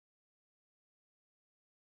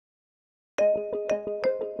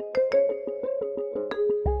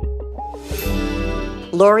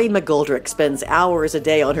Lori McGoldrick spends hours a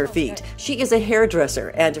day on her feet. She is a hairdresser,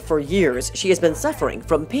 and for years she has been suffering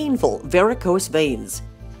from painful varicose veins.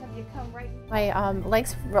 My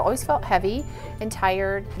legs always felt heavy and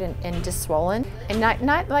tired and just swollen, and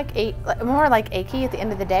not like more like achy at the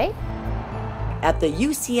end of the day. At the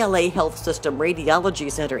UCLA Health System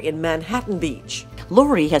Radiology Center in Manhattan Beach,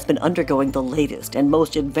 Lori has been undergoing the latest and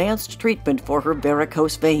most advanced treatment for her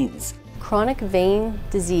varicose veins. Chronic vein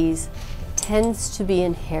disease tends to be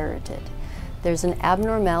inherited. There's an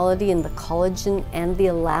abnormality in the collagen and the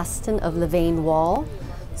elastin of the vein wall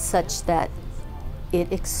such that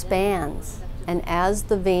it expands. And as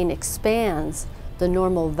the vein expands, the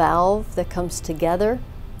normal valve that comes together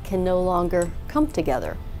can no longer come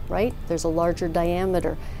together, right? There's a larger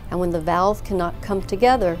diameter. And when the valve cannot come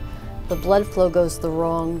together, the blood flow goes the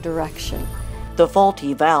wrong direction. The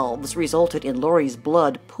faulty valves resulted in Lori's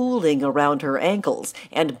blood pooling around her ankles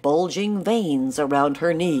and bulging veins around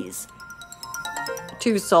her knees.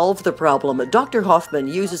 To solve the problem, Dr. Hoffman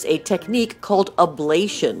uses a technique called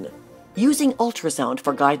ablation. Using ultrasound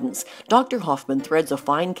for guidance, Dr. Hoffman threads a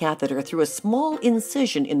fine catheter through a small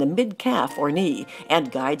incision in the mid-calf or knee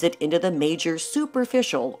and guides it into the major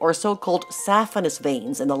superficial or so-called saphenous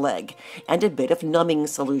veins in the leg, and a bit of numbing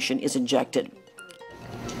solution is injected.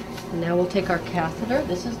 Now we'll take our catheter.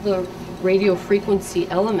 This is the radiofrequency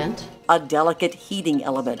element. A delicate heating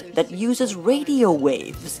element that uses radio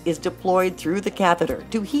waves is deployed through the catheter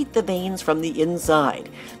to heat the veins from the inside,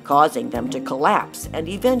 causing them to collapse and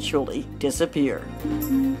eventually disappear.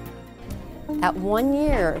 At 1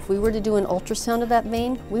 year, if we were to do an ultrasound of that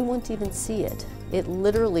vein, we wouldn't even see it. It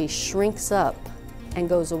literally shrinks up and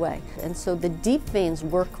goes away. And so the deep veins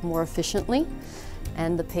work more efficiently,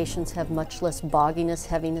 and the patients have much less bogginess,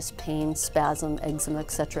 heaviness, pain, spasm, eczema,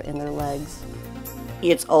 etc. in their legs.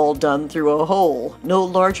 It's all done through a hole no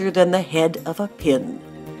larger than the head of a pin.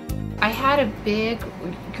 I had a big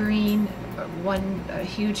green one, a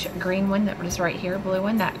huge green one that was right here, blue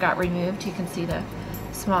one, that got removed. You can see the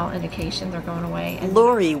small indications are going away. And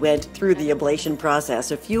Lori went through the ablation process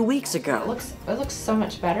a few weeks ago. it looks so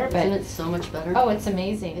much better. But Isn't it so much better? oh, it's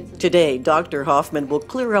amazing. Today, Dr. Hoffman will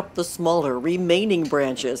clear up the smaller remaining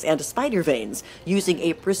branches and spider veins using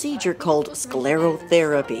a procedure called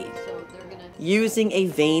sclerotherapy. Using a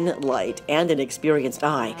vein light and an experienced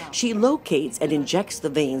eye, she locates and injects the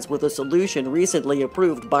veins with a solution recently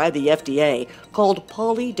approved by the FDA called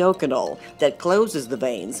polydocanol that closes the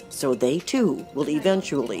veins so they too will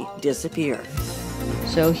eventually disappear.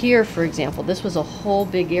 So here, for example, this was a whole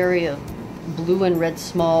big area of blue and red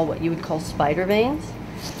small, what you would call spider veins.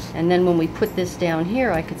 And then when we put this down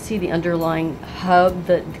here, I could see the underlying hub,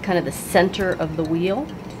 the kind of the center of the wheel,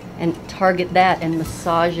 and target that and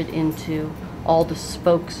massage it into all the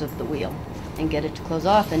spokes of the wheel and get it to close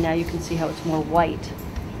off, and now you can see how it's more white.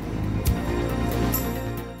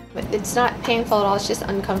 It's not painful at all, it's just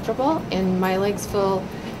uncomfortable, and my legs feel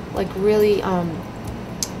like really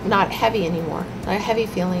not heavy anymore, not a heavy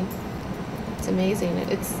feeling. It's amazing.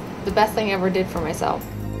 It's the best thing I ever did for myself.